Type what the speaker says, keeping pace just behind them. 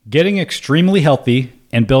Getting extremely healthy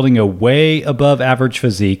and building a way above average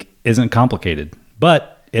physique isn't complicated,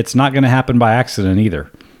 but it's not going to happen by accident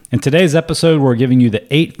either. In today's episode, we're giving you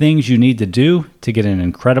the 8 things you need to do to get in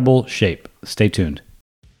incredible shape. Stay tuned.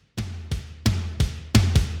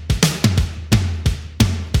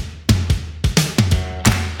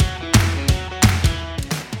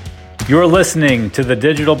 You're listening to the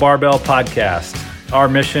Digital Barbell Podcast. Our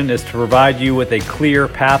mission is to provide you with a clear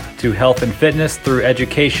path to health and fitness through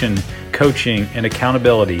education, coaching, and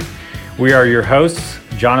accountability. We are your hosts,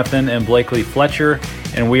 Jonathan and Blakely Fletcher,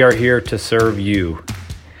 and we are here to serve you.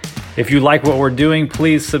 If you like what we're doing,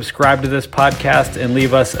 please subscribe to this podcast and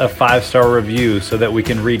leave us a 5-star review so that we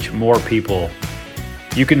can reach more people.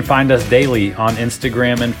 You can find us daily on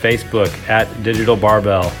Instagram and Facebook at Digital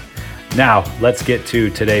Barbell. Now, let's get to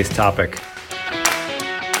today's topic.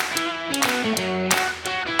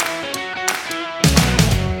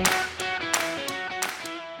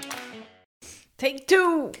 Take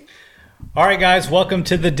 2. All right, guys, welcome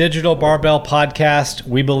to the Digital Barbell Podcast.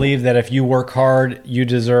 We believe that if you work hard, you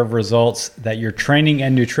deserve results, that your training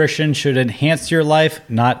and nutrition should enhance your life,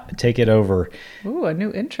 not take it over. Ooh, a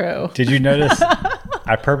new intro. Did you notice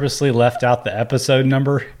I purposely left out the episode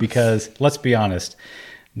number? Because let's be honest,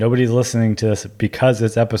 nobody's listening to this because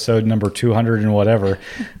it's episode number 200 and whatever.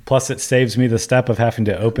 Plus, it saves me the step of having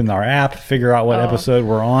to open our app, figure out what episode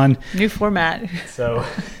we're on. New format. So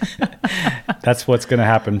that's what's going to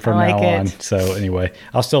happen from now on. So anyway,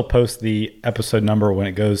 I'll still post the episode number when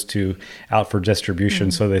it goes out for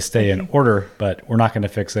distribution so they stay in order, but we're not going to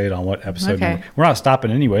fixate on what episode number. We're not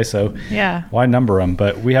stopping anyway, so why number them?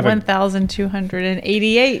 But we have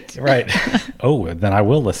 1,288. Right. Oh, then I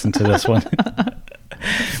will listen to this one.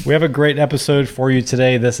 We have a great episode for you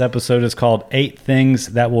today. This episode is called 8 Things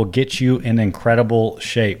That Will Get You in Incredible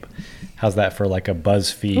Shape. How's that for like a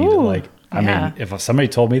BuzzFeed? Ooh, I mean, if somebody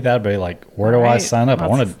told me that, I'd be like, where do I sign up?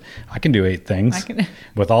 I can do 8 things.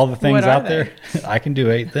 With all the things out there, I can do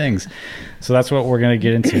 8 things. So that's what we're going to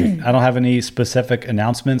get into. I don't have any specific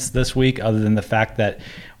announcements this week other than the fact that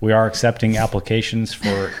we are accepting applications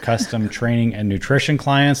for custom training and nutrition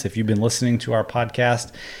clients. If you've been listening to our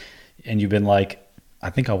podcast and you've been like, I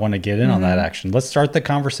think I want to get in on that action. Let's start the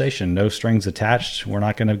conversation. No strings attached. We're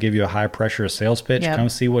not going to give you a high pressure sales pitch. Come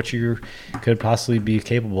see what you could possibly be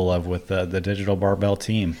capable of with the Digital Barbell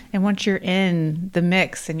team. And once you're in the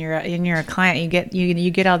mix and you're a client,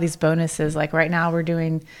 you get all these bonuses. Like right now so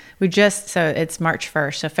it's March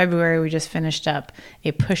 1st. So February, we just finished up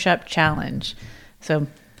a push-up challenge. So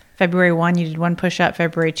February 1, you did 1 push-up.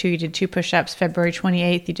 February 2, you did 2 push-ups. February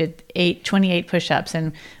 28th, you did 28 push-ups.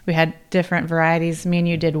 And we had different varieties. Me and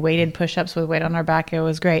you did weighted push-ups with weight on our back. It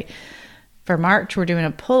was great. For March, we're doing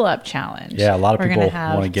a pull-up challenge. Yeah, a lot of people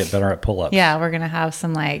want to get better at pull-ups. Yeah, we're going to have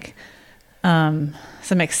some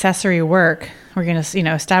some accessory work. We're going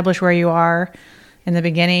to establish where you are in the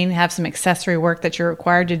beginning, have some accessory work that you're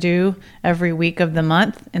required to do every week of the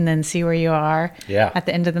month, and then see where you are at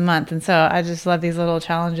the end of the month. And so I just love these little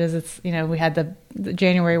challenges. It's, we had the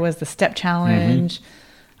January was the step challenge.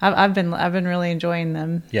 I've been really enjoying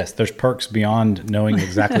them. Yes, there's perks beyond knowing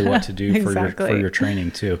exactly what to do for your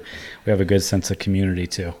training too. We have a good sense of community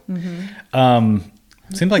too.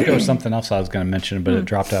 Seemed like there was something else I was going to mention, but it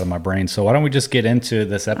dropped out of my brain. So why don't we just get into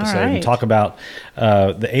this episode and talk about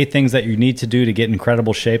the 8 things that you need to do to get in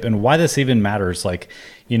incredible shape and why this even matters. Like,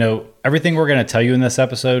 everything we're going to tell you in this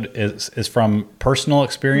episode is from personal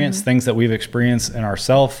experience, things that we've experienced in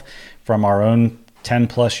ourselves, from our own 10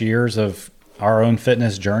 plus years of our own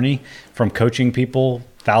fitness journey, from coaching people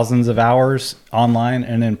thousands of hours online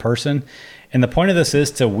and in person. And the point of this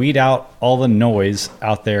is to weed out all the noise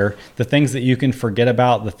out there, the things that you can forget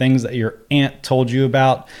about, the things that your aunt told you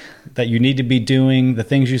about that you need to be doing, the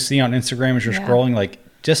things you see on Instagram as you're scrolling, like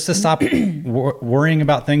just to stop worrying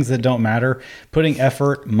about things that don't matter, putting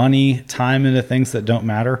effort, money, time into things that don't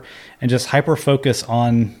matter, and just hyper focus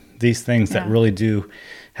on these things that really do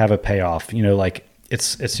have a payoff.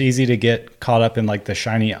 It's easy to get caught up in like the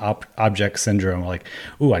shiny object syndrome. Like,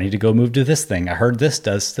 ooh, I need to go move to this thing. I heard this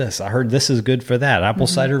does this. I heard this is good for that. Apple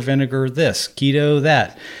cider vinegar, this, keto,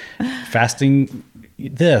 that, fasting,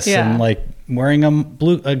 this, and like wearing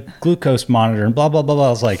a glucose monitor and blah, blah, blah, blah. I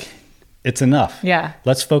was like, it's enough. Yeah.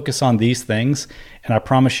 Let's focus on these things. And I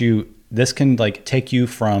promise you, this can like take you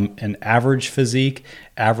from an average physique,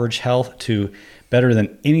 average health to better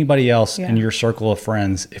than anybody else in your circle of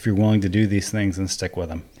friends if you're willing to do these things and stick with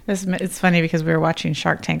them. It's funny because we were watching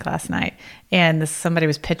Shark Tank last night and somebody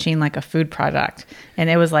was pitching like a food product and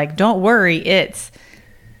it was like, don't worry, it's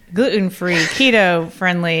gluten-free,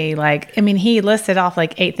 keto-friendly. Like, I mean, he listed off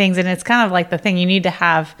like 8 things, and it's kind of like the thing you need to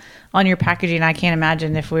have on your packaging. I can't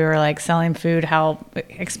imagine if we were like selling food, how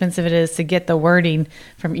expensive it is to get the wording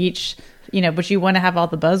from each, but you want to have all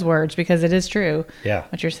the buzzwords because it is true. Yeah.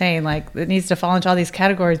 What you're saying, like it needs to fall into all these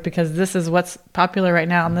categories because this is what's popular right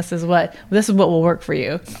now. And this is what will work for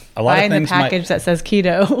you. A lot Buying of things the package that says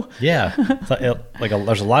keto. Yeah.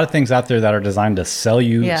 There's a lot of things out there that are designed to sell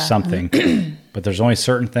you something, but there's only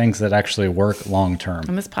certain things that actually work long-term.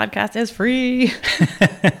 And this podcast is free.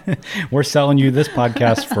 We're selling you this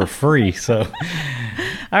podcast for free. So,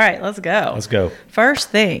 all right, let's go. Let's go. First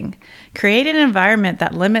thing, create an environment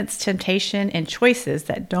that limits temptation and choices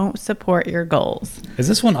that don't support your goals. Is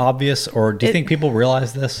this one obvious, or do you think people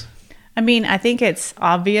realize this? I mean, I think it's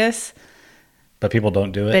obvious. But people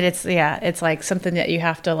don't do it? But it's like something that you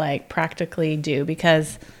have to like practically do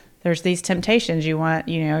because there's these temptations. You want,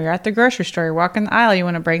 you're at the grocery store, you're walking the aisle, you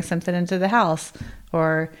want to bring something into the house,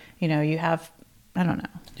 or, you have, I don't know.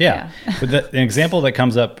 Yeah. But the example that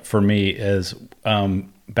comes up for me is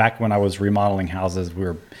back when I was remodeling houses, we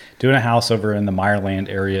were doing a house over in the Meyerland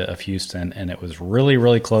area of Houston, and it was really,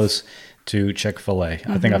 really close to Chick-fil-A.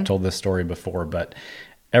 I think I've told this story before, but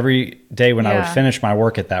every day when I would finish my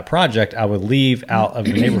work at that project, I would leave out of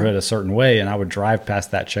the neighborhood a certain way, and I would drive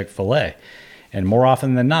past that Chick-fil-A. And more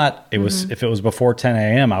often than not, it was if it was before 10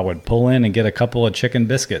 a.m., I would pull in and get a couple of chicken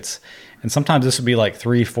biscuits. And sometimes this would be like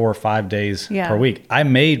 3, 4, 5 days per week. I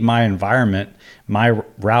made my environment, my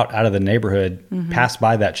route out of the neighborhood, pass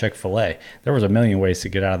by that Chick-fil-A. There was a million ways to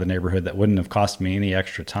get out of the neighborhood that wouldn't have cost me any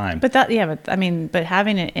extra time. But but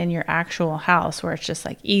having it in your actual house where it's just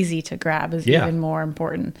like easy to grab is even more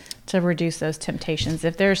important to reduce those temptations.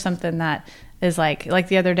 If there's something that is like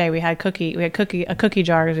the other day we had a cookie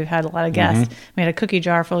jar because we've had a lot of guests. We had a cookie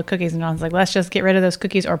jar full of cookies, and I was like, let's just get rid of those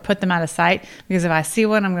cookies or put them out of sight because if I see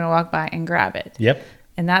one, I'm going to walk by and grab it. Yep.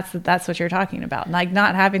 And that's what you're talking about. Like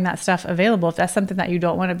not having that stuff available. If that's something that you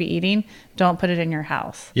don't want to be eating, don't put it in your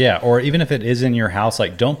house. Yeah. Or even if it is in your house,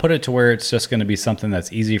 like don't put it to where it's just going to be something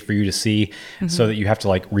that's easy for you to see so that you have to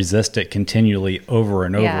like resist it continually over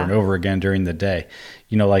and over and over again during the day.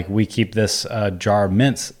 Like we keep this jar of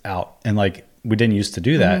mints out, and like we didn't used to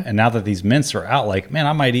do that. And now that these mints are out, like, man,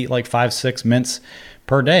 I might eat like 5-6 mints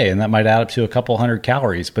per day, and that might add up to a couple hundred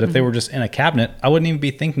calories. But if they were just in a cabinet, I wouldn't even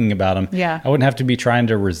be thinking about them. Yeah. I wouldn't have to be trying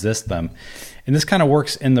to resist them. And this kind of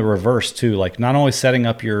works in the reverse too, like not only setting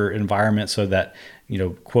up your environment so that,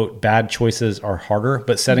 quote, bad choices are harder,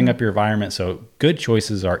 but setting up your environment so good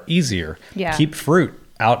choices are easier. Yeah. Keep fruit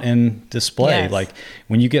out in display. Yes. Like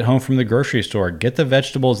when you get home from the grocery store, get the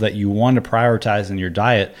vegetables that you want to prioritize in your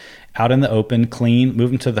diet out in the open, clean,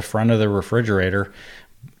 move them to the front of the refrigerator,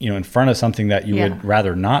 in front of something that you would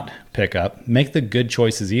rather not pick up. Make the good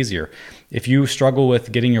choices easier. If you struggle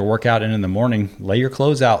with getting your workout in the morning, lay your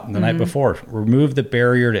clothes out the night before. Remove the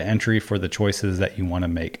barrier to entry for the choices that you want to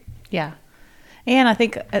make. Yeah. And I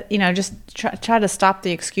think, just try to stop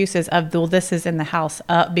the excuses of, well, this is in the house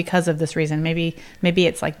because of this reason. Maybe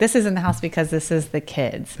it's like, this is in the house because this is the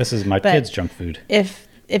kids. This is my kids' junk food. If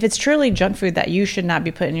it's truly junk food that you should not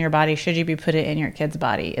be put in your body, should you be put it in your kid's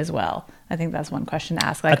body as well? I think that's one question to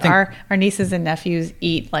ask. Like our nieces and nephews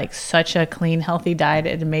eat like such a clean, healthy diet.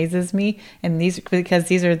 It amazes me. And because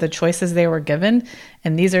these are the choices they were given,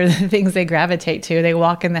 and these are the things they gravitate to. They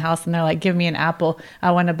walk in the house and they're like, give me an apple.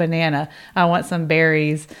 I want a banana. I want some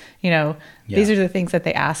berries. These are the things that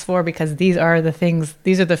they ask for because these are the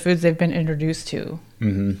foods they've been introduced to.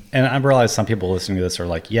 Mm-hmm. And I realize some people listening to this are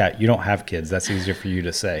like, yeah, you don't have kids. That's easier for you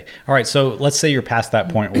to say. All right. So let's say you're past that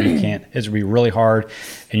point where you can't, it's going to be really hard,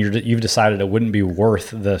 and you've decided it wouldn't be worth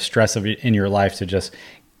the stress in your life to just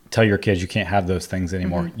tell your kids you can't have those things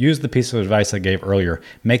anymore. Use the piece of advice I gave earlier.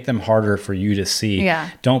 Make them harder for you to see. Yeah.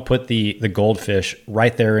 Don't put the goldfish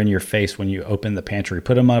right there in your face when you open the pantry.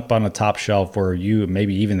 Put them up on the top shelf where you,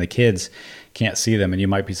 maybe even the kids, can't see them, and you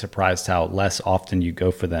might be surprised how less often you go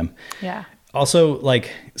for them. Yeah. Also,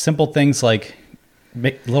 like simple things like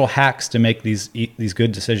make little hacks to make these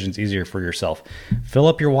good decisions easier for yourself. Fill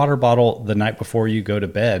up your water bottle the night before you go to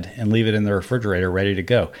bed and leave it in the refrigerator ready to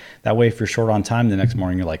go. That way, if you're short on time the next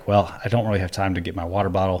morning, you're like, well, I don't really have time to get my water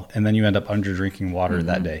bottle. And then you end up under drinking water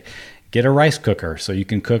that day. Get a rice cooker so you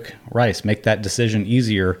can cook rice. Make that decision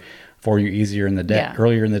easier for you in the day,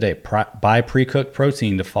 earlier in the day. Buy pre-cooked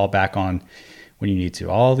protein to fall back on when you need to.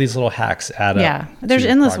 All these little hacks add up. Yeah, there's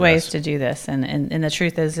endless ways to do this. And the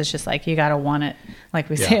truth is, it's just like, you got to want it, like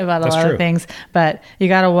we say about a lot of things, but you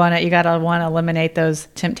got to want it. You got to want to eliminate those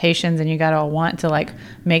temptations, and you got to want to like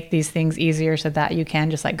make these things easier so that you can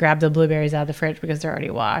just like grab the blueberries out of the fridge because they're already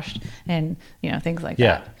washed, and things like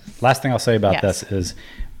that. Last thing I'll say about this is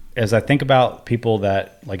as I think about people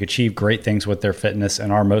that like achieve great things with their fitness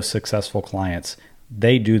and our most successful clients,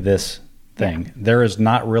 they do this thing. Yeah. There is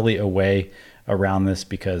not really a way around this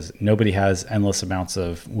because nobody has endless amounts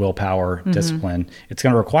of willpower, discipline. It's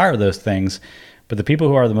going to require those things, but the people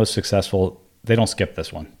who are the most successful, they don't skip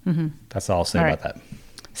this one. That's all I'll say about that.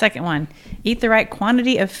 Second one, eat the right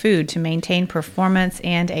quantity of food to maintain performance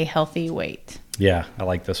and a healthy weight. Yeah, I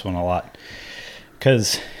like this one a lot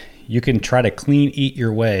because you can try to clean eat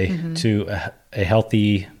your way to a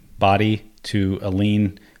healthy body, to a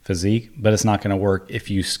lean physique, but it's not going to work if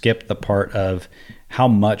you skip the part of how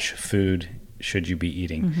much food should you be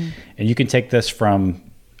eating. And you can take this from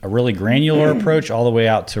a really granular approach all the way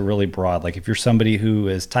out to really broad. Like if you're somebody who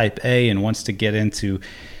is type A and wants to get into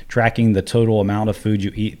tracking the total amount of food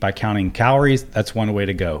you eat by counting calories, that's one way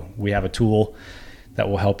to go. We have a tool that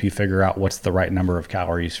will help you figure out what's the right number of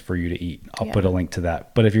calories for you to eat. I'll put a link to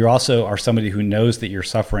that. But if you also are somebody who knows that you're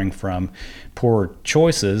suffering from poor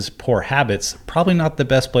choices, poor habits, probably not the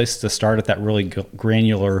best place to start at that really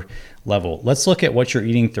granular level. Let's look at what you're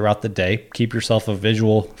eating throughout the day. Keep yourself a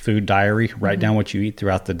visual food diary. Write down what you eat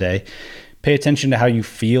throughout the day. Pay attention to how you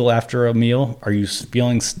feel after a meal. Are you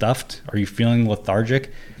feeling stuffed? Are you feeling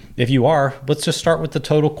lethargic? If you are, let's just start with the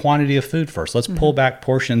total quantity of food first. Let's pull back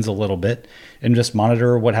portions a little bit and just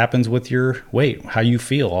monitor what happens with your weight, how you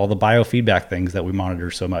feel, all the biofeedback things that we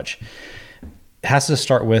monitor so much. It has to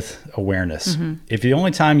start with awareness. If the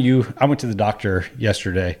only time I went to the doctor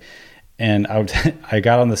yesterday and I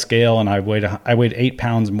got on the scale and I weighed 8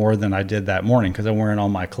 pounds more than I did that morning because I'm wearing all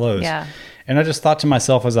my clothes. Yeah. And I just thought to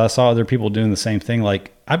myself as I saw other people doing the same thing,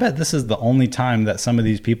 like, I bet this is the only time that some of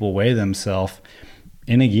these people weigh themselves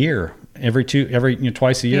in a year,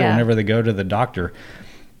 twice a year, whenever they go to the doctor.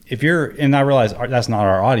 And I realize that's not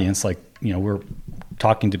our audience. Like, we're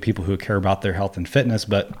talking to people who care about their health and fitness,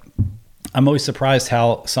 but I'm always surprised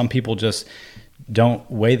how some people just don't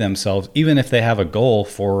weigh themselves, even if they have a goal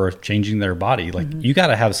for changing their body. Like you got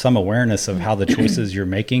to have some awareness of how the choices you're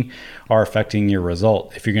making are affecting your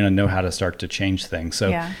result if you're going to know how to start to change things.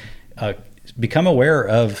 So become aware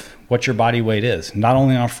of what your body weight is, not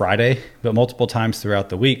only on Friday, but multiple times throughout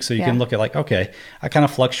the week. So you can look at like, okay, I kind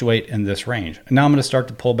of fluctuate in this range. Now I'm going to start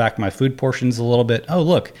to pull back my food portions a little bit. Oh,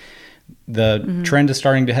 look, the trend is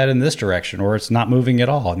starting to head in this direction, or it's not moving at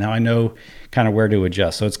all. Now I know kind of where to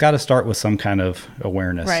adjust. So it's got to start with some kind of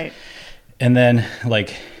awareness. Right. And then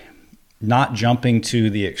like not jumping to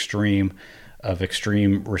the extreme of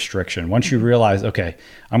extreme restriction. Once you realize, okay,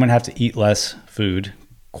 I'm going to have to eat less food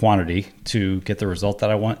quantity to get the result that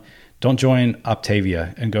I want, don't join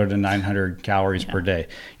Optavia and go to 900 calories per day.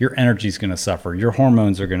 Your energy is going to suffer. Your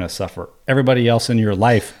hormones are going to suffer. Everybody else in your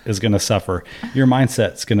life is going to suffer. Your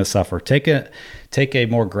mindset's going to suffer. Take a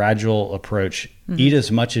more gradual approach. Eat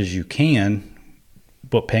as much as you can,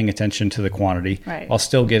 but paying attention to the quantity while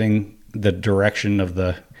still getting the direction of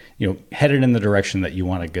headed in the direction that you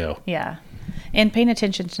want to go. Yeah. And paying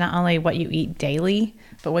attention to not only what you eat daily,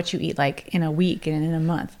 but what you eat like in a week and in a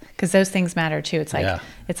month, because those things matter too. It's like,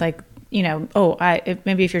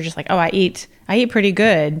 maybe if you're just like, I eat pretty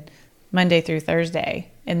good Monday through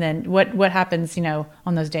Thursday. And then what happens,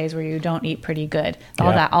 on those days where you don't eat pretty good,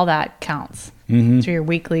 all that counts. So your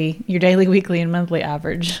daily, weekly, and monthly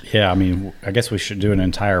average. Yeah. I mean, I guess we should do an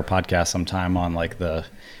entire podcast sometime on like the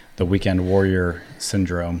weekend warrior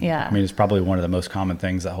syndrome. Yeah. I mean, it's probably one of the most common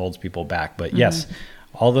things that holds people back, but yes,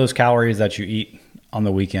 all those calories that you eat on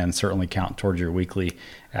the weekend certainly count towards your weekly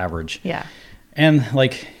average. Yeah. And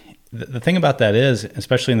like the thing about that is,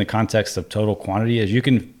 especially in the context of total quantity, is you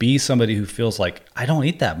can be somebody who feels like, I don't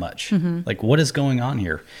eat that much. Like, what is going on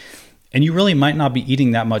here? And you really might not be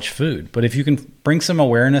eating that much food, but if you can bring some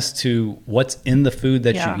awareness to what's in the food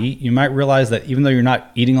that you eat, you might realize that even though you're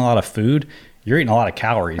not eating a lot of food, you're eating a lot of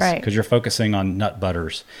calories because you're focusing on nut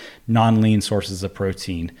butters, non-lean sources of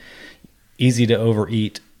protein, easy to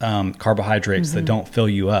overeat carbohydrates that don't fill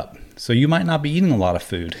you up. So you might not be eating a lot of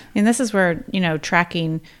food. And this is where,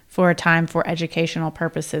 tracking for a time for educational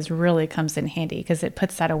purposes really comes in handy, because it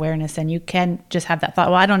puts that awareness in. You can just have that thought,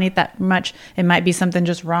 well, I don't eat that much. It might be something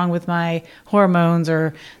just wrong with my hormones,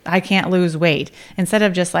 or I can't lose weight. Instead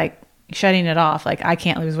of just like shutting it off, like I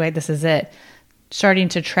can't lose weight, this is it. Starting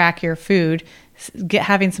to track your food,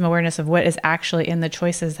 having some awareness of what is actually in the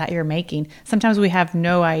choices that you're making. Sometimes we have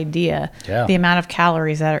no idea the amount of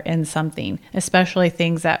calories that are in something, especially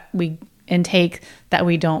things that we intake that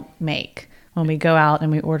we don't make when we go out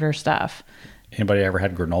and we order stuff. Anybody ever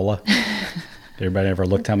had granola? Did everybody ever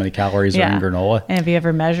looked how many calories are in granola? And have you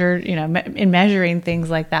ever measured, in measuring things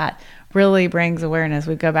like that, really brings awareness.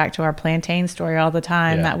 We go back to our plantain story all the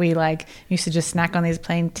time that we like used to just snack on these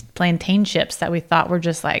plantain chips that we thought were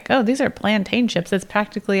just like, oh, these are plantain chips. It's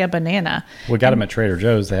practically a banana. We got them at Trader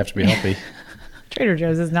Joe's. They have to be healthy. Trader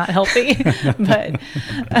Joe's is not healthy, but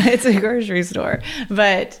it's a grocery store.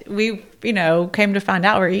 But we, came to find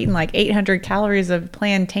out we're eating like 800 calories of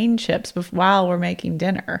plantain chips while we're making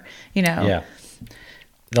dinner, Yeah.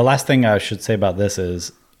 The last thing I should say about this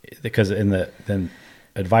is, because in the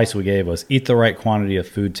advice we gave was eat the right quantity of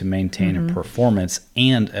food to maintain a performance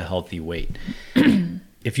and a healthy weight.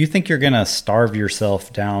 If you think you're going to starve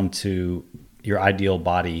yourself down to your ideal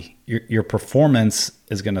body, your performance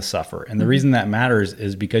is going to suffer. And the reason that matters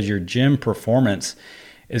is because your gym performance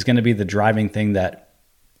is going to be the driving thing that,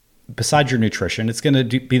 besides your nutrition, it's going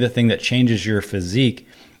to be the thing that changes your physique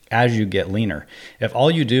as you get leaner. If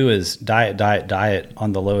all you do is diet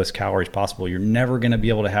on the lowest calories possible, you're never going to be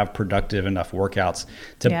able to have productive enough workouts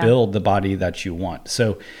to build the body that you want.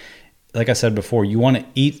 So like I said before, you want to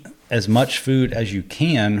eat as much food as you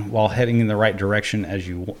can while heading in the right direction as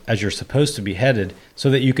you're supposed to be headed, so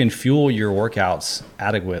that you can fuel your workouts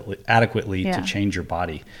adequately to change your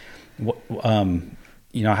body.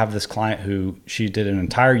 I have this client who she did an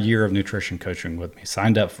entire year of nutrition coaching with me,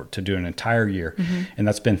 signed up to do an entire year. And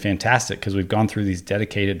that's been fantastic because we've gone through these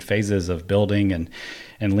dedicated phases of building and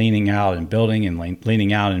leaning out and building and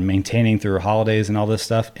leaning out and maintaining through holidays and all this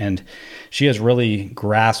stuff. And she has really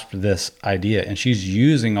grasped this idea, and she's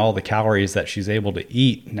using all the calories that she's able to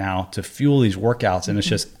eat now to fuel these workouts. And it's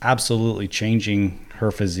just absolutely changing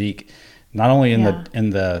her physique, not only in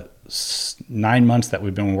the 9 months that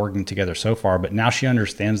we've been working together so far, but now she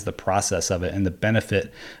understands the process of it and the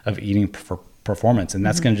benefit of eating for performance. And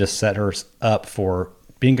that's going to just set her up for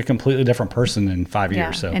being a completely different person in 5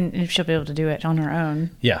 years. So, and she'll be able to do it on her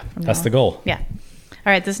own. Yeah, that's the goal. Yeah.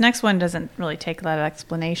 All right. This next one doesn't really take a lot of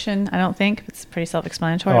explanation, I don't think. It's pretty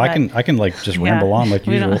self-explanatory. Oh, I can like just ramble on like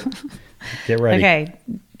usual. Get ready. Okay.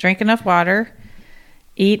 Drink enough water.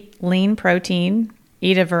 Eat lean protein.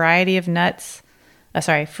 Eat a variety of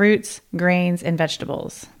fruits, grains, and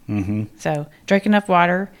vegetables. So drink enough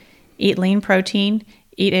water. Eat lean protein.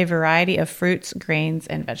 Eat a variety of fruits, grains,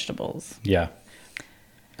 and vegetables. Yeah.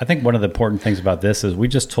 I think one of the important things about this is we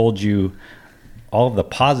just told you all of the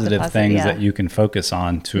positive things that you can focus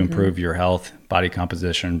on to improve your health, body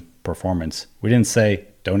composition, performance. We didn't say,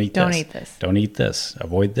 don't eat this. Don't eat this.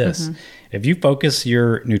 Avoid this. If you focus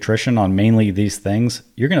your nutrition on mainly these things,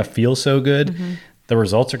 you're going to feel so good. The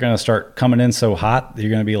results are going to start coming in so hot that you're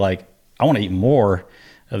going to be like, I want to eat more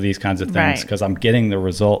of these kinds of things because I'm getting the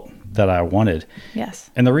result that I wanted. Yes.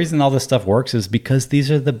 And the reason all this stuff works is because these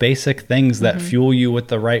are the basic things that fuel you with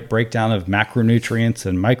the right breakdown of macronutrients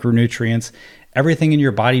and micronutrients. Everything in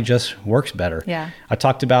your body just works better. Yeah. I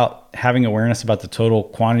talked about having awareness about the total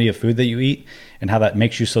quantity of food that you eat and how that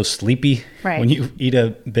makes you so sleepy when you eat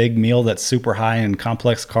a big meal that's super high in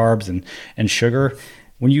complex carbs and sugar.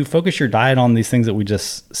 When you focus your diet on these things that we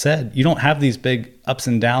just said, you don't have these big ups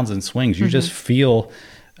and downs and swings. You just feel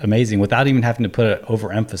amazing without even having to put an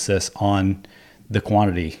overemphasis on the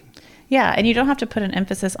quantity. Yeah. And you don't have to put an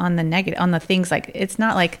emphasis on the negative, on the things like, it's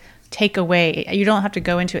not like take away. You don't have to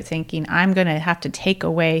go into it thinking, I'm going to have to take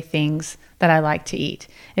away things that I like to eat.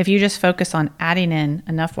 If you just focus on adding in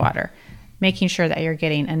enough water, making sure that you're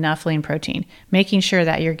getting enough lean protein, making sure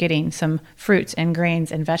that you're getting some fruits and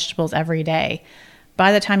grains and vegetables every day,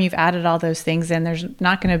 by the time you've added all those things in, there's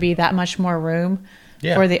not going to be that much more room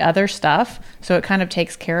for the other stuff. So it kind of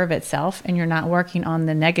takes care of itself, and you're not working on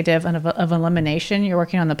the negative of elimination. You're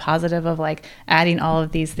working on the positive of like adding all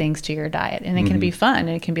of these things to your diet. And it can be fun. And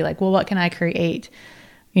it can be like, well, what can I create,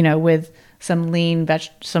 with some lean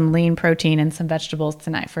protein and some vegetables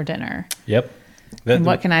tonight for dinner? Yep. And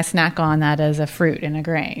what can I snack on that as a fruit and a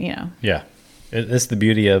grain, Yeah. It's the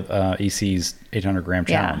beauty of EC's 800-gram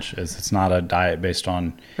challenge. Is it's not a diet based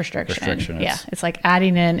on restriction. It's like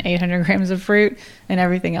adding in 800 grams of fruit and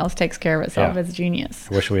everything else takes care of itself. It's genius.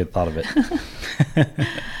 I wish we had thought of it.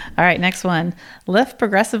 All right, next one. Lift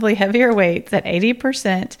progressively heavier weights at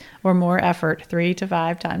 80% or more effort 3 to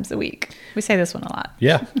 5 times a week. We say this one a lot.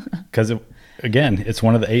 Yeah, because again, it's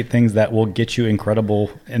one of the 8 things that will get you in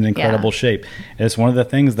incredible shape. And it's one of the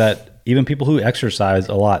things that even people who exercise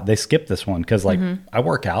a lot, they skip this one because I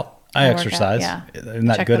work out, I exercise. Isn't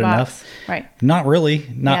that good enough? Right. Not really.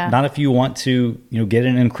 Not if you want to, get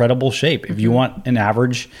in incredible shape. If you want an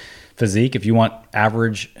average physique, if you want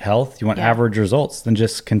average health, you want average results, then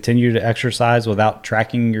just continue to exercise without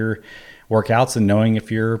tracking your workouts and knowing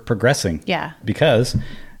if you're progressing. Yeah. Because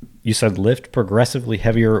you said lift progressively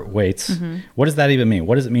heavier weights. What does that even mean?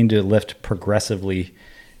 What does it mean to lift progressively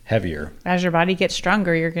heavier. As your body gets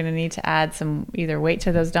stronger, you're going to need to add some either weight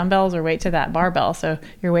to those dumbbells or weight to that barbell. So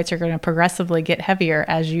your weights are going to progressively get heavier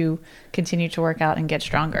as you continue to work out and get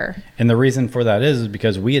stronger. And the reason for that is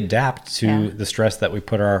because we adapt to the stress that we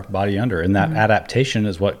put our body under. And that adaptation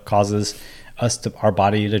is what causes our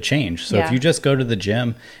body to change. So if you just go to the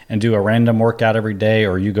gym and do a random workout every day,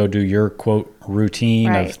 or you go do your quote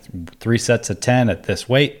routine of 3 sets of 10 at this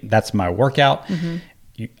weight, that's my workout.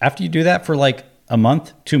 After you do that for like a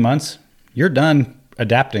month, 2 months, you're done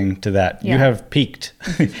adapting to that. You have peaked.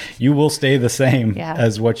 You will stay the same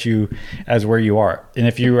as where you are. And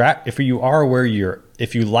if you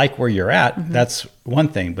like where you're at, that's one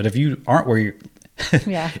thing. But if you aren't where you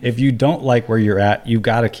if you don't like where you're at, you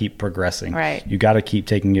got to keep progressing. Right. You got to keep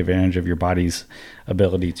taking advantage of your body's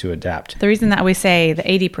ability to adapt. The reason that we say the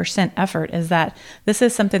 80% effort is that this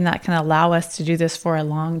is something that can allow us to do this for a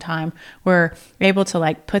long time. We're able to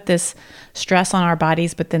like put this stress on our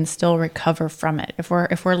bodies, but then still recover from it. If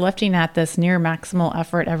we're lifting at this near maximal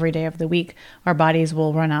effort every day of the week, our bodies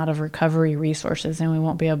will run out of recovery resources, and we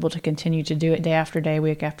won't be able to continue to do it day after day,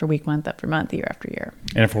 week after week, month after month, year after year.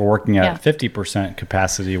 And if we're working at 50%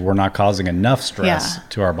 capacity, we're not causing enough stress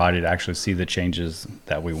to our body to actually see the changes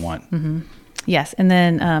that we want. Yes. And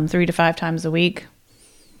then 3 to 5 times a week.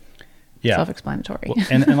 Self-explanatory. Well,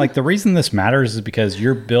 and like the reason this matters is because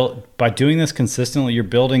by doing this consistently, you're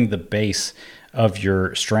building the base of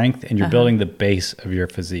your strength, and you're building the base of your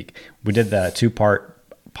physique. We did that 2-part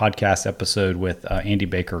podcast episode with Andy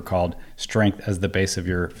Baker called Strength as the Base of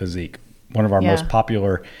Your Physique, one of our most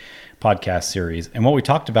popular podcast series. And what we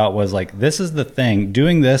talked about was like, this is the thing,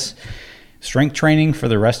 doing this strength training for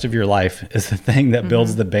the rest of your life is the thing that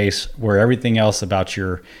builds the base where everything else about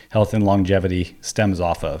your health and longevity stems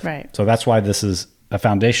off of. Right. So that's why this is a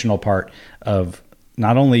foundational part of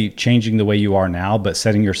not only changing the way you are now, but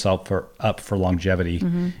setting yourself up for longevity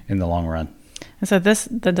in the long run. And so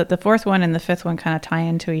the fourth one and the fifth one kind of tie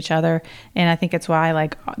into each other. And I think it's why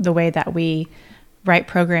like the way that we write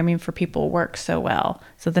programming for people works so well.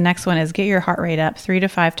 So the next one is get your heart rate up 3 to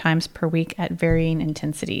 5 times per week at varying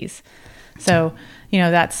intensities. So,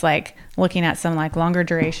 that's like looking at some like longer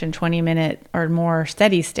duration, 20-minute or more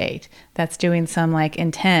steady state. That's doing some like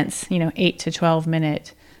intense, 8 to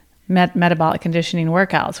 12-minute metabolic conditioning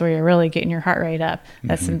workouts where you're really getting your heart rate up.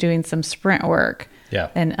 That's doing some sprint work. Yeah.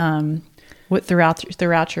 And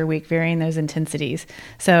throughout your week, varying those intensities.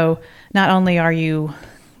 So not only are you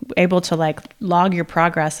able to like log your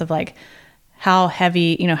progress of like how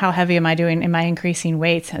heavy am I doing? Am I increasing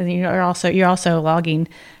weights? And you're also logging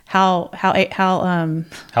how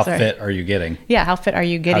fit are you getting? Yeah, how fit are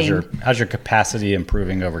you getting? How's your capacity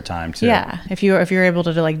improving over time too? Yeah, if you're able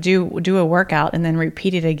to like do a workout and then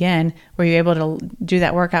repeat it again, were you able to do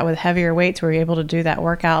that workout with heavier weights? Were you able to do that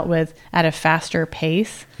workout at a faster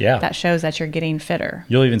pace? Yeah, that shows that you're getting fitter.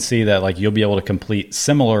 You'll even see that like you'll be able to complete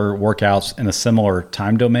similar workouts in a similar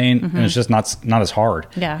time domain, and it's just not as hard.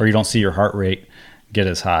 Yeah, or you don't see your heart rate get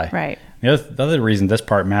as high. Right. The other reason this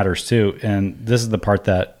part matters too, and this is the part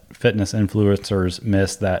that fitness influencers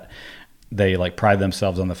miss, that they like pride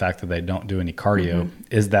themselves on the fact that they don't do any cardio,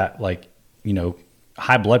 is that like,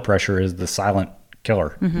 high blood pressure is the silent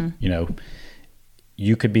killer.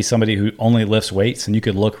 You could be somebody who only lifts weights and you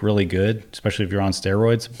could look really good, especially if you're on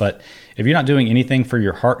steroids. But if you're not doing anything for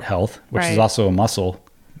your heart health, which is also a muscle,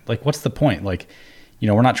 like what's the point? Like,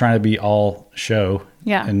 we're not trying to be all show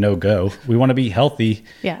and no go. We want to be healthy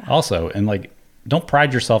also. And like, don't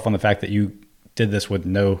pride yourself on the fact that you did this with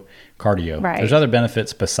no cardio. Right. There's other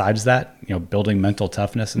benefits besides that, building mental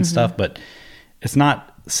toughness and stuff, but it's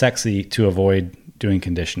not sexy to avoid doing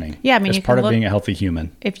conditioning. Yeah, I mean, it's part of being a healthy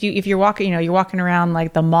human. If you're walking, you're walking around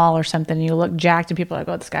like the mall or something, and you look jacked, and people are like,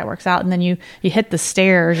 "Oh, this guy works out," and then you hit the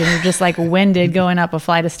stairs, and you're just like winded going up a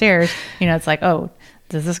flight of stairs. It's like, oh,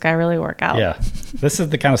 does this guy really work out? Yeah, this is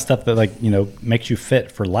the kind of stuff that like makes you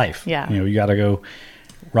fit for life. Yeah, you got to go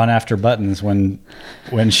run after Buttons when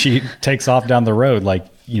she takes off down the road. Like,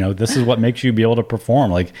 this is what makes you be able to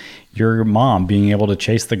perform. Like your mom being able to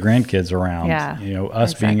chase the grandkids around,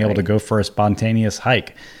 us being able to go for a spontaneous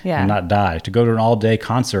hike and not die, to go to an all day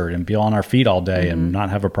concert and be on our feet all day and not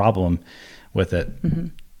have a problem with it.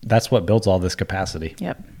 That's what builds all this capacity.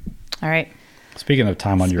 Yep. All right. Speaking of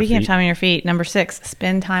time on your feet, number 6,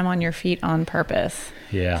 spend time on your feet on purpose.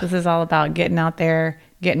 Yeah. So this is all about getting out there,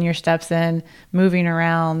 getting your steps in, moving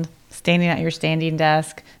around, standing at your standing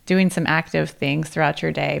desk, doing some active things throughout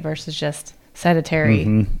your day versus just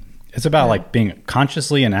sedentary. It's about like being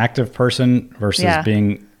consciously an active person versus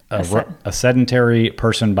being a sedentary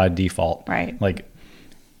person by default. Right. Like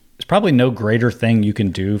there's probably no greater thing you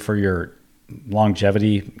can do for your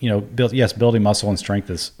longevity, building muscle and strength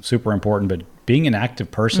is super important, but being an active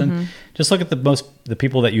person, just look at the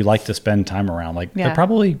people that you like to spend time around. Like they're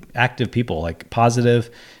probably active people, like positive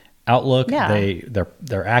outlook. Yeah.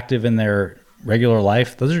 They're active in their regular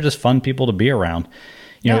life. Those are just fun people to be around.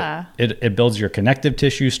 It builds your connective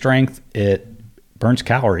tissue strength. It burns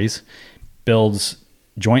calories, builds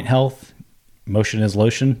joint health. Motion is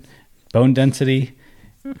lotion, bone density.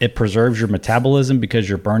 It preserves your metabolism because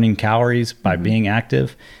you're burning calories by being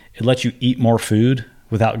active. It lets you eat more food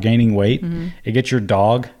without gaining weight. It gets your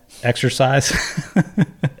dog exercise.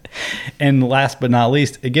 And last but not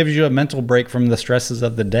least, it gives you a mental break from the stresses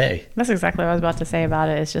of the day. That's exactly what I was about to say about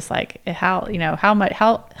it. It's just like how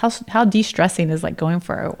de-stressing is like going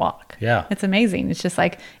for a walk. Yeah. It's amazing. It's just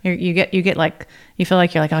like you get like, you feel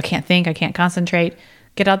like you're like, oh, I can't think, I can't concentrate.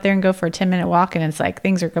 Get out there and go for a 10-minute walk, and it's like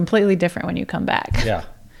things are completely different when you come back. Yeah.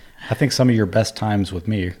 I think some of your best times with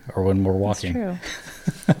me are when we're walking.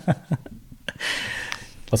 That's true.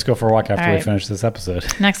 Let's go for a walk after we finish this episode.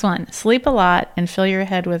 Next one. Sleep a lot and fill your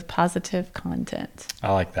head with positive content.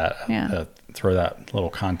 I like that. Yeah. Throw that little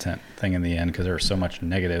content thing in the end because there's so much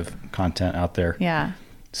negative content out there. Yeah.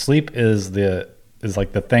 Sleep is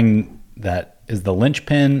like the thing that is the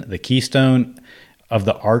linchpin, the keystone of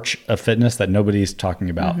the arch of fitness that nobody's talking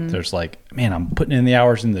about. There's like, man, I'm putting in the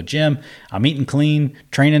hours in the gym. I'm eating clean,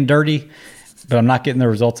 training dirty, but I'm not getting the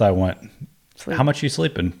results I want. Sleep. How much are you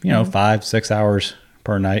sleeping? 5-6 hours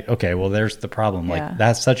per night. Okay, well, there's the problem. Like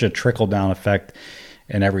that's such a trickle down effect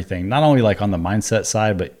in everything. Not only like on the mindset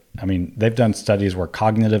side, but I mean, they've done studies where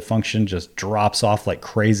cognitive function just drops off like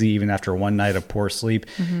crazy even after one night of poor sleep.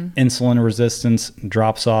 Insulin resistance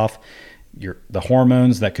drops off. The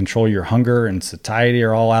hormones that control your hunger and satiety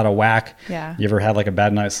are all out of whack. Yeah. You ever had like a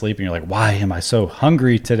bad night's sleep and you're like, why am I so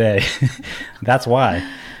hungry today? That's why.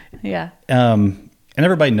 Yeah. And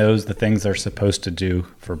everybody knows the things they're supposed to do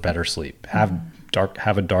for better sleep. Have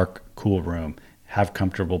a dark, cool room. Have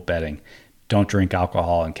comfortable bedding. Don't drink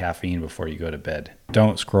alcohol and caffeine before you go to bed.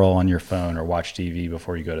 Don't scroll on your phone or watch TV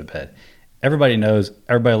before you go to bed. Everybody knows,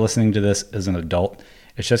 everybody listening to this is an adult.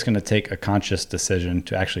 It's just going to take a conscious decision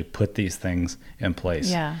to actually put these things in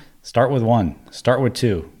place. Yeah. Start with 1. Start with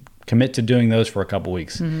 2. Commit to doing those for a couple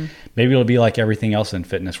weeks. Maybe it'll be like everything else in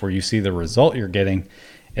fitness where you see the result you're getting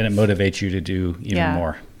and it motivates you to do even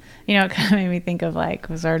more. It kind of made me think of like,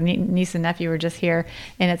 was our niece and nephew were just here,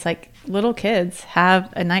 and it's like little kids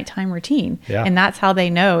have a nighttime routine. Yeah. And that's how they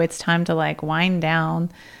know it's time to like wind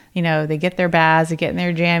down. They get their baths, they get in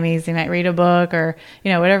their jammies, they might read a book or,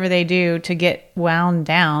 whatever they do to get wound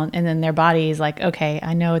down. And then their body is like, okay,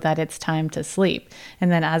 I know that it's time to sleep.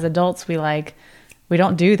 And then as adults, we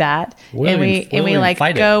don't do that. We'll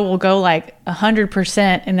go like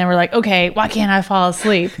 100%. And then we're like, okay, why can't I fall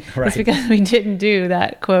asleep? Right. It's because we didn't do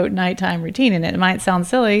that quote nighttime routine. And it might sound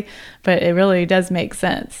silly, but it really does make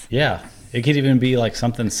sense. Yeah. It could even be like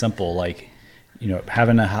something simple, like,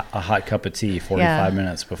 having a hot cup of tea 45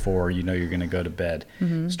 minutes before you're going to go to bed.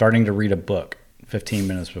 Starting to read a book 15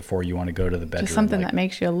 minutes before you want to go to the bedroom. Just something that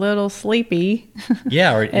makes you a little sleepy.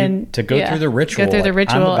 Yeah, or to go through the ritual. Go through the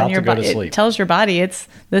ritual, I'm about and your to go to sleep. It tells your body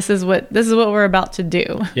this is what we're about to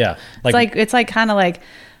do. Yeah, it's like kind of like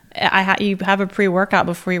you have a pre-workout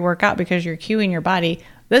before you work out because you're cueing your body.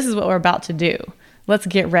 This is what we're about to do. Let's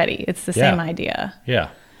get ready. It's the same idea. Yeah.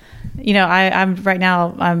 I'm right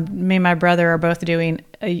now, me and my brother are both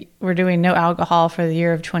we're doing no alcohol for the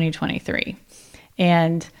year of 2023.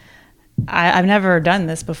 And I've never done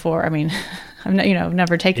this before. I mean, I've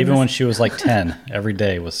never taken Even when she was like 10, every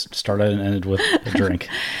day was started and ended with a drink.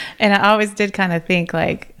 And I always did kind of think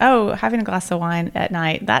like, oh, having a glass of wine at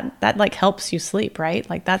night, that like helps you sleep, right?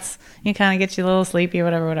 Like you kind of gets you a little sleepy,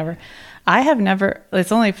 whatever. I have never,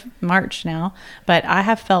 it's only March now, but I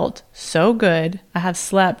have felt so good. I have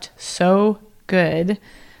slept so good.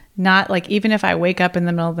 Not like, even if I wake up in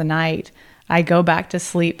the middle of the night, I go back to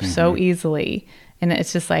sleep so easily. And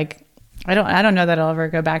it's just like, I don't know that I'll ever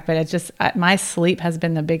go back, but it's just, my sleep has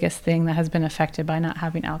been the biggest thing that has been affected by not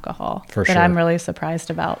having alcohol. For sure. That I'm really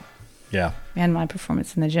surprised about. Yeah. And my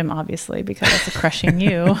performance in the gym, obviously, because it's crushing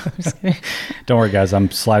you. Don't worry, guys.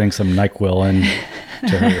 I'm sliding some NyQuil in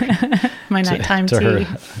to her. My nighttime tea.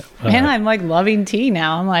 Man, I'm like loving tea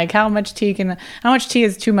now. I'm like, how much tea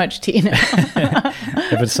is too much tea now?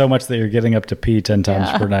 If it's so much that you're getting up to pee 10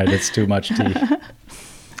 times per night, it's too much tea.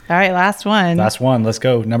 All right, last one. Let's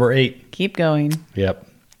go. Number 8. Keep going. Yep.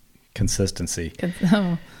 Consistency.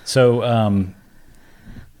 So,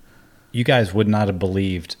 you guys would not have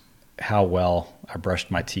believed how well I brushed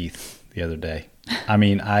my teeth the other day. I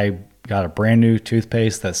mean, I got a brand new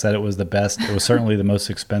toothpaste that said it was the best. It was certainly the most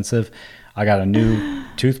expensive. I got a new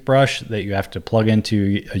toothbrush that you have to plug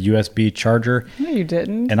into a USB charger. No, you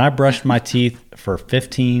didn't. And I brushed my teeth for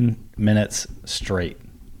 15 minutes straight.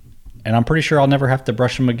 And I'm pretty sure I'll never have to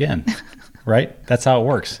brush them again. Right? That's how it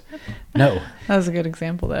works. No. That was a good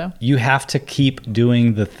example, though. You have to keep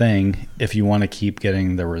doing the thing if you want to keep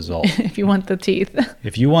getting the result. If you want the teeth.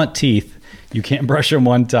 If you want teeth, you can't brush them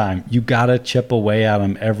one time. You got to chip away at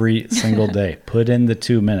them every single day. Put in the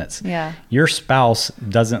 2 minutes. Yeah. Your spouse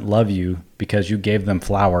doesn't love you because you gave them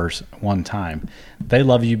flowers one time. They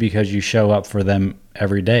love you because you show up for them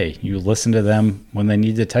every day. You listen to them when they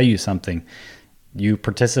need to tell you something. You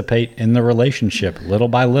participate in the relationship little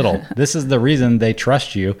by little. This is the reason they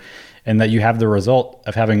trust you and that you have the result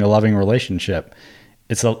of having a loving relationship.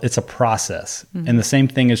 It's a process. Mm-hmm. And the same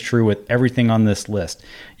thing is true with everything on this list.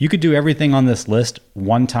 You could do everything on this list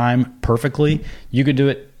one time perfectly. You could do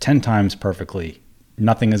it 10 times perfectly.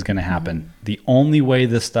 Nothing is going to happen. Mm-hmm. The only way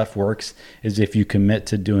this stuff works is if you commit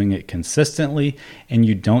to doing it consistently and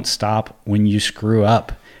you don't stop when you screw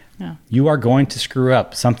up. Yeah. You are going to screw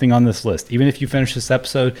up something on this list. Even if you finish this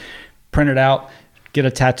episode, print it out, get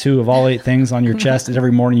a tattoo of all 8 things on your chest, and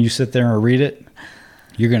every morning you sit there and read it,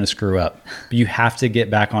 you're going to screw up. But you have to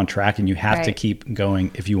get back on track, and you have to keep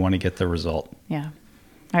going if you want to get the result. Yeah.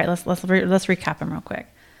 All right, let's recap them real quick.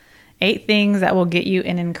 8 things that will get you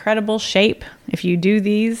in incredible shape. If you do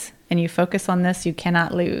these and you focus on this, you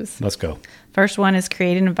cannot lose. Let's go. First one is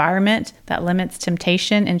create an environment that limits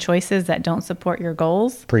temptation and choices that don't support your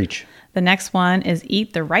goals. Preach. The next one is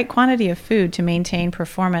eat the right quantity of food to maintain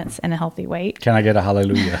performance and a healthy weight. Can I get a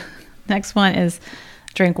hallelujah? Next one is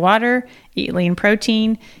drink water, eat lean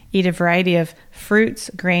protein, eat a variety of fruits,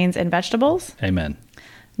 grains, and vegetables. Amen.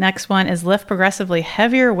 Next one is lift progressively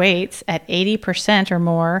heavier weights at 80% or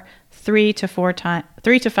more 3 to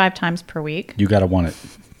 5 times per week. You got to want it.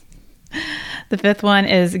 The fifth one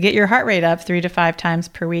is get your heart rate up 3 to 5 times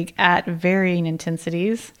per week at varying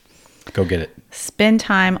intensities. Go get it. Spend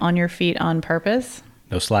time on your feet on purpose.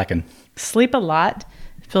 No slacking. Sleep a lot.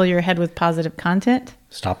 Fill your head with positive content.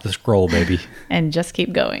 Stop the scroll, baby. And just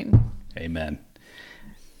keep going. Amen.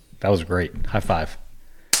 That was great. High five.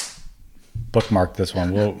 Bookmark this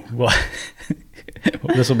one. We'll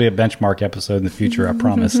this will be a benchmark episode in the future, I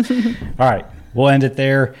promise. All right. We'll end it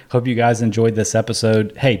there. Hope you guys enjoyed this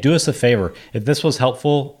episode. Hey, do us a favor. If this was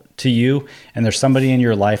helpful to you and there's somebody in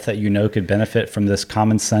your life that you know could benefit from this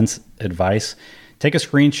common sense advice, take a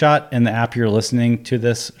screenshot in the app you're listening to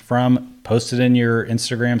this from, post it in your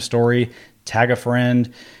Instagram story, tag a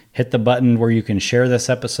friend, hit the button where you can share this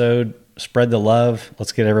episode, spread the love.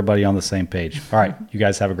 Let's get everybody on the same page. All right. You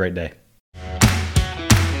guys have a great day.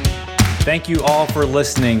 Thank you all for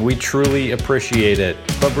listening. We truly appreciate it.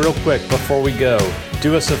 But real quick, before we go,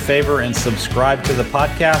 do us a favor and subscribe to the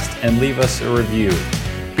podcast and leave us a review.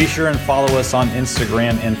 Be sure and follow us on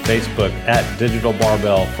Instagram and Facebook at Digital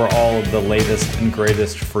Barbell for all of the latest and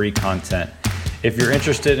greatest free content. If you're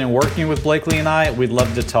interested in working with Blakely and I, we'd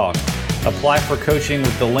love to talk. Apply for coaching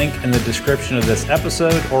with the link in the description of this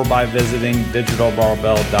episode or by visiting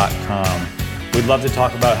digitalbarbell.com. We'd love to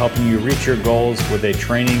talk about helping you reach your goals with a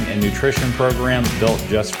training and nutrition program built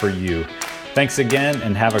just for you. Thanks again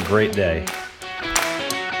and have a great day.